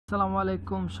আসসালামু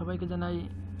আলাইকুম, সবাইকে জানাই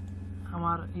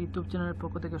আমার ইউটিউব চ্যানেলের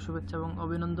পক্ষ থেকে শুভেচ্ছা এবং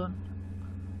অভিনন্দন।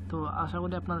 তো আশা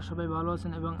করি আপনারা সবাই ভালো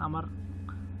আছেন এবং আমার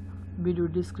ভিডিও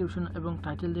ডিসক্রিপশন এবং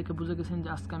টাইটেল দেখে বুঝে গেছেন যে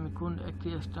আজকে আমি কোন একটি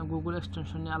গুগল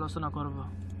এক্সটেনশন নিয়ে আলোচনা করব।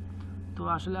 তো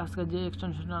আসলে আজকে যে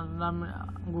এক্সটেনশনটার নাম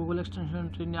গুগল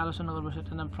এক্সটেনশনটি নিয়ে আলোচনা করব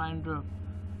সেটার নাম ফাইন্ডর।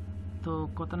 তো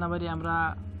কথা না বাড়ি আমরা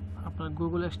আপনার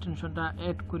গুগল এক্সটেনশনটা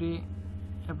অ্যাড করি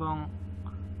এবং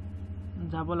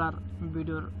যা বলার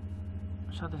ভিডিওর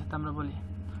সাথে সাথে আমরা বলি।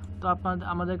 তো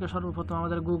আমাদেরকে সর্বপ্রথম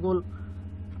আমাদের গুগল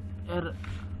এর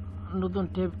নতুন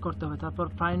ট্যাব করতে হবে, তারপর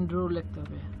ফাইন্ডর লিখতে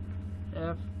হবে,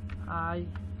 FI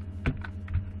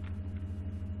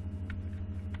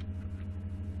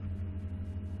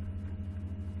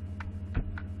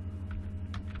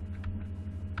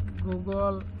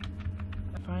গুগল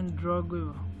ফাইন্ডর।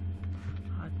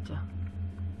 আচ্ছা,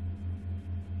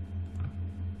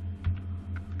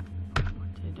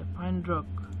 এটা ফাইন্ডর।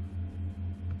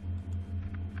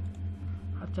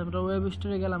 আচ্ছা, আমরা ওয়েব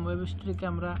স্টোরে গেলাম, ওয়েব স্টোরে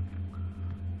আমরা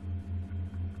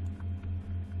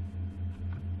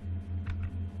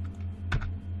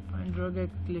ফাইন্ডরকে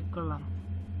ক্লিক করলাম।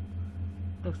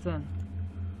 দেখছেন,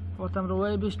 অর্থাৎ আমরা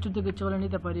ওয়েব স্টোর থেকে চলে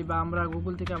নিতে পারি বা আমরা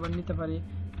গুগল থেকে আবার নিতে পারি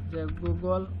যে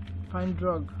গুগল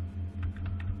ফাইন্ডর,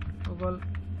 গুগল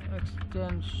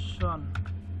এক্সটেনশন।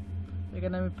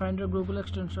 এখানে আমি ফাইন্ডর গুগল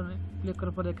এক্সটেনশন ক্লিক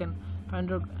করার পর দেখেন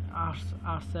ফাইন্ডর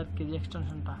আসছে আর কি, যে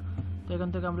এক্সটেনশনটা। তো এখান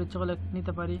থেকে আমরা ইচ্ছা করলে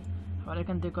নিতে পারি, আর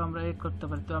এখান থেকে আমরা এড করতে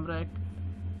পারি। তো আমরা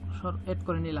এড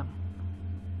করে নিলাম,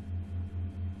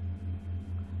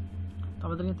 তো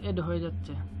আমাদের কিন্তু এড হয়ে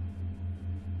যাচ্ছে।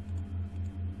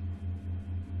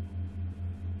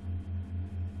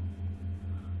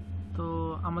 তো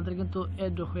আমাদের কিন্তু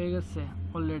এড হয়ে গেছে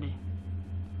অলরেডি।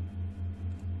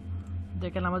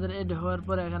 দেখেন আমাদের এড হওয়ার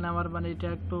পরে এখানে আমার এটা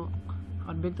একটু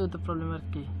আমার ব্যক্তিগত প্রবলেম আর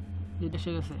কি, যেটা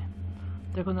এসে গেছে।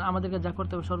 দেখুন আমাদেরকে যা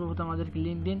করতে হবে, সর্বপ্রথম আমাদেরকে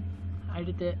লিঙ্কডইন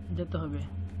আইডিতে যেতে হবে।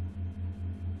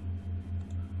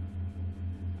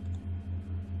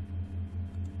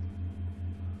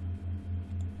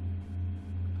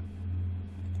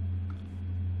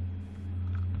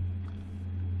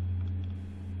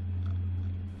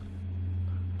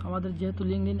 আমাদের যেহেতু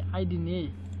লিঙ্কডইন আইডি নেই,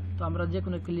 তো আমরা যে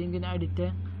কোনো একটি লিঙ্কডইন আইডিতে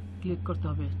ক্লিক করতে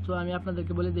হবে। তো আমি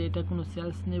আপনাদেরকে বলি যে এটা কোনো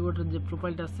সেলস নেটওয়ার্কের যে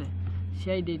প্রোফাইলটা আছে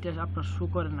সেই আইডিটা আপনার শো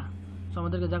করে না। তো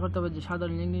আমাদেরকে যা করতে হবে, যে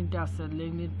সাধারণ লিঙ্কডইনটা আছে,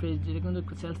 লিঙ্কডইন পেজ, যেটা কিন্তু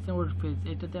সেলস নেটওয়ার্ক পেজ,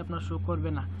 এটাতে আপনার শো করবে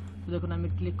না। তো দেখুন আমি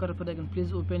ক্লিক করার পর দেখেন please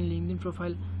open LinkedIn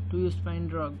profile to use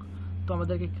ফাইন্ডর। তো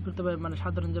আমাদেরকে কী করতে হবে,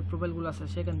 সাধারণ যে প্রোফাইলগুলো আছে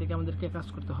সেখান থেকে আমাদেরকে কাজ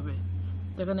করতে হবে।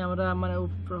 তো এখানে আমরা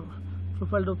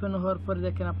প্রোফাইলটা ওপেন হওয়ার পরে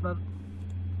দেখেন আপনার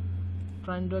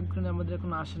ফাইন্ডর আমাদের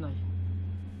এখনো আসে নাই।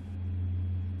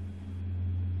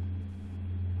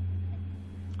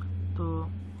 তো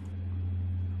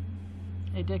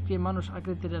এটা একটি মানুষ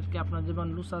আকৃতির আর কি, আপনার যেমন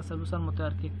লুসা আছে লুসার মতো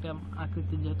আর কি একটা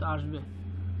আকৃতি যেহেতু আসবে।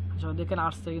 আচ্ছা দেখেন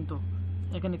আসছে, কিন্তু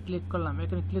এখানে ক্লিক করলাম,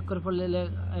 এখানে ক্লিক করার পর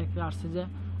আসছে যে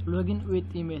লগ ইন উইথ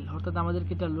ইমেল, অর্থাৎ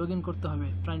আমাদেরকে এটা লগ ইন করতে হবে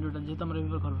ফাইন্ডরটা, যেহেতু আমরা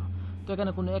ব্যবহার করবো। তো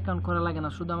এখানে কোনো অ্যাকাউন্ট করা লাগে না,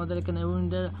 শুধু আমাদের এখানে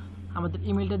আমাদের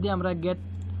ইমেলটা দিয়ে আমরা গেট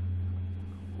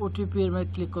ওটিপি এর মধ্যে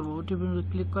ক্লিক করবো। ওটিপি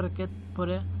ক্লিক করার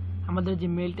পরে আমাদের যে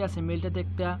মেলটা আছে, মেলটাতে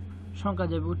একটা সংখ্যা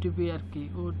যাবে, ওটিপি আর কি,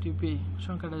 ওটিপি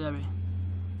সংখ্যাটা যাবে।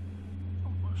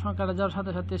 সংখ্যাটা যাওয়ার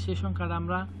সাথে সাথে সেই সংখ্যাটা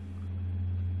আমরা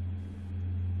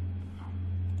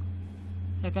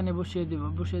এখানে বসিয়ে দিব।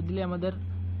 বসিয়ে দিলে আমাদের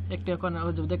একটা অ্যাকাউন্ট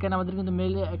হয়ে যাবে। দেখেন আমাদের কিন্তু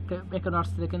মেইলে একটা অ্যাকাউন্ট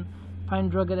আসছে, দেখেন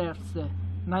ফাইন্ডর আসছে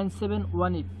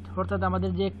 9718, অর্থাৎ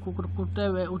আমাদের যে কোডটা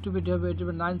ওটিপিটি হবে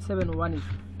ওটিপি 9718।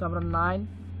 তো আমরা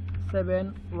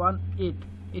 9718,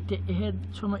 এটা এর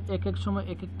সময় এক সময়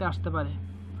এক একটা আসতে পারে।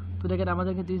 তো দেখেন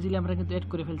আমাদের কিন্তু ইজিলি আমরা কিন্তু এড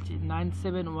করে ফেলছি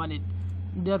 9718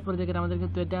 দেওয়ার পরে দেখেন আমাদের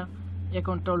কিন্তু এটা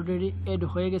অ্যাকাউন্টটা অলরেডি এড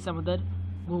হয়ে গেছে আমাদের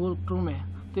গুগল ক্রোমে।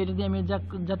 তো এটা দিয়ে আমি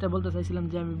যেটা বলতে চাইছিলাম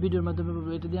যে আমি ভিডিওর মাধ্যমে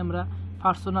বলবো, এটা দিয়ে আমরা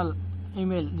পার্সোনাল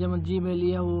ইমেল যেমন জিমেল,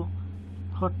 ইয়াহু,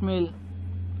 হটমেল,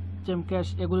 ক্যাশ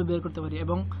এগুলো বের করতে পারি।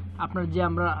 এবং আপনার যে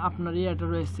আপনার ইয়েটা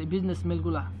রয়েছে বিজনেস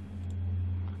মেলগুলা,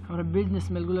 আমরা বিজনেস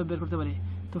মেলগুলো বের করতে পারি।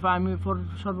 তো আমি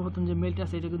সর্বপ্রথম যে মেলটা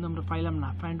আছে এটা কিন্তু আমরা পাইলাম না,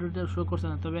 ফাইন্ডরটা শো করছে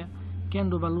না, তবে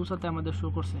ক্যান্ডো বা লুসাতে আমাদের শো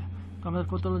করছে। তো আমাদের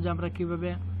কত হলো যে আমরা কীভাবে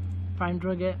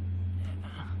ফাইন্ডরকে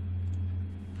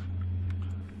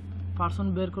পার্সন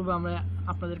বের করবো আমরা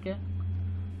আপনাদেরকে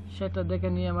সেটা দেখে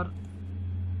নিয়ে আমার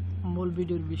মূল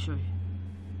ভিডিওর বিষয়।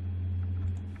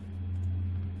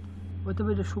 হয়তো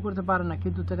এটা শো করতে পারে না,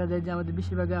 কিন্তু দেখা যায় যে আমাদের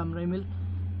বেশিরভাগে আমরা ইমেল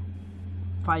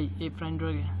পাই এই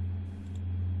ফাইন্ডরকে।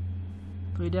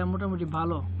 তো এটা মোটামুটি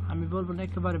ভালো, আমি বলবো না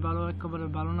একেবারে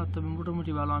ভালো না, তবে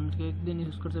মোটামুটি ভালো। আমি একদিন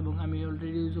ইউজ করছি এবং আমি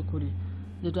অলরেডি ইউজও করি,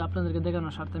 যেটা আপনাদেরকে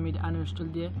দেখানোর স্বার্থে আমি আনইনস্টল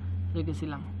দিয়ে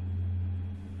রেখেছিলাম।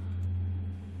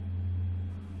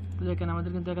 তো দেখেন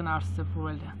আমাদের কিন্তু এখানে আসছে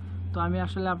প্রোফাইলটা। তো আমি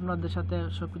আসলে আপনাদের সাথে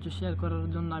সব কিছু শেয়ার করার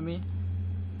জন্য আমি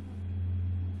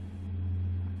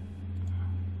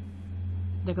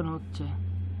দেখেন হচ্ছে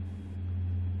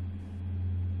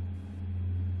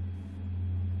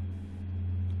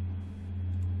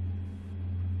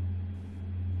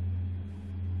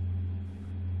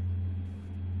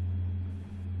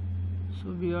সো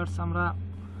ভিউয়ার্স, আমরা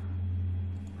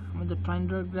আমাদের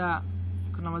ফাইন্ডরটা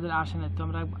এখন আমাদের আসে না, তো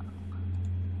আমরা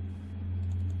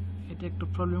এটা একটু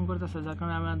প্রবলেম করতেছে, যার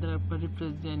কারণে আমাদের একবার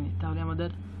রিফ্রেশ দিইনি, তাহলে আমাদের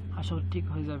আশা করি ঠিক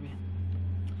হয়ে যাবে।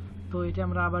 তো এটা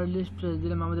আমরা আবার রিফ্রেশ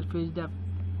দিলাম আমাদের পেজটা,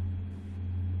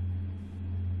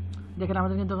 দেখেন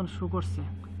আমাদের কিন্তু এখন শো করছে।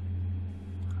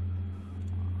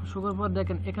 শো করার পর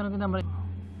দেখেন এখানে কিন্তু আমরা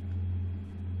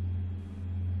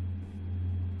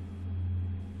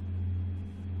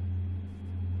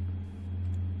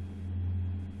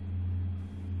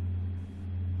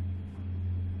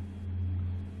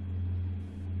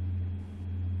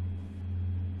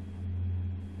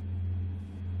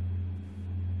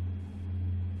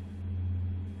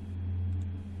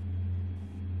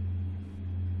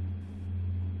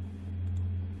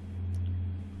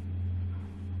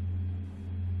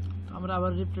আমরা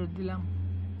আবার রিফ্রেশ দিলাম।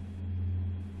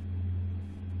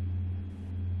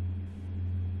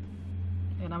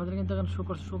 এখানে আমাদের কিন্তু এখন শো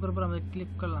করছে। শো করার পর আমরা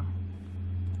ক্লিক করলাম।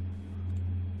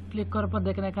 ক্লিক করার পর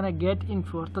দেখেন এখানে গেট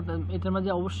ইনফো, অর্থাৎ এটার মাঝে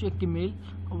অবশ্যই একটি মেইল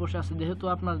অবশ্যই আছে। যেহেতু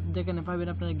আপনার দেখেন পাবেন,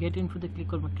 আপনারা গেট ইনফোতে ক্লিক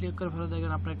করবেন। ক্লিক করার পরে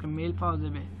দেখেন আপনার একটা মেইল পাওয়া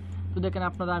যাবে। তো দেখেন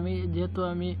আপনারা, যেহেতু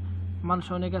আমি মানুষ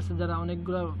অনেক আছে যারা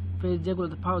অনেকগুলো পেজ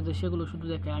যেগুলোতে পাওয়া যায় সেগুলো শুধু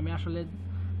দেখে, আমি আসলে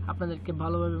আপনাদেরকে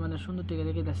ভালোভাবে মানে সুন্দর থেকে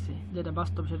রেখে যাচ্ছি, যেটা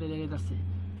বাস্তব সেটা রেখে যাচ্ছি।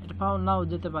 এটা পাওয়া নাও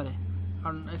যেতে পারে,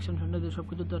 কারণ এক্সটেনশনটা দিয়ে সব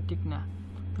কিছু তো ঠিক না।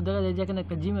 তো দেখা যায় যে এখানে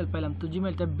একটা জিমেল পেলাম, তো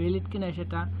জিমেলটা ভ্যালিড কিনা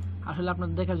সেটা আসলে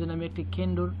আপনাদের দেখার জন্য আমি একটি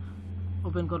ফিন্ডর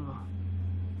ওপেন করব।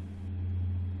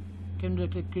 ফিন্ডর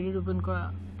একটি ক্রেডিট ওপেন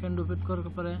করার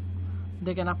পরে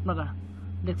দেখেন আপনারা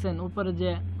দেখছেন উপরে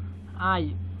যে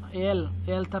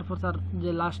এল তারপর তার যে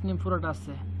লাস্ট নেম পুরোটা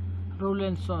আছে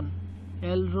রোলেনসন,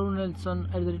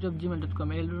 elronelson@gmail.com,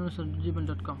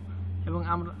 elronelson@gmail.com, এবং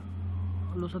আমরা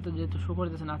লোসাতে যেহেতু শো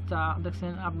করতেছেন, আচ্ছা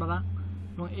দেখছেন আপনারা,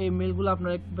 এবং এই মেলগুলো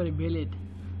আপনার একবারে ভ্যালিড,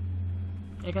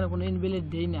 এখানে কোনো ইনভ্যালিড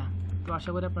দেই না। তো আশা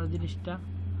করি আপনারা জিনিসটা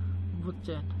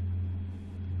বুঝছেন।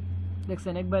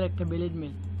 দেখছেন একবার একটা ভ্যালিড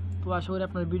মেল। তো আশা করি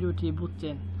আপনার ভিডিওটি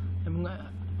বুঝছেন, এবং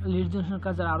লিড জেনারেশন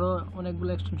কাজের আরও অনেকগুলো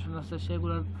এক্সটেনশন আছে,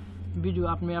 সেগুলোর ভিডিও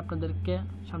আপনাদেরকে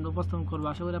সামনে উপস্থাপন করবো।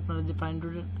 আশা করি আপনারা যে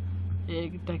ফাইন্ডরের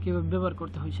এটা কীভাবে ব্যবহার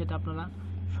করতে হয় সেটা আপনারা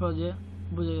সহজে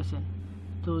বুঝে গেছেন।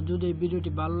 তো যদি এই ভিডিওটি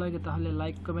ভালো লাগে তাহলে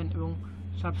লাইক করবেন এবং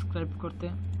সাবস্ক্রাইব করতে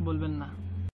বলবেন না।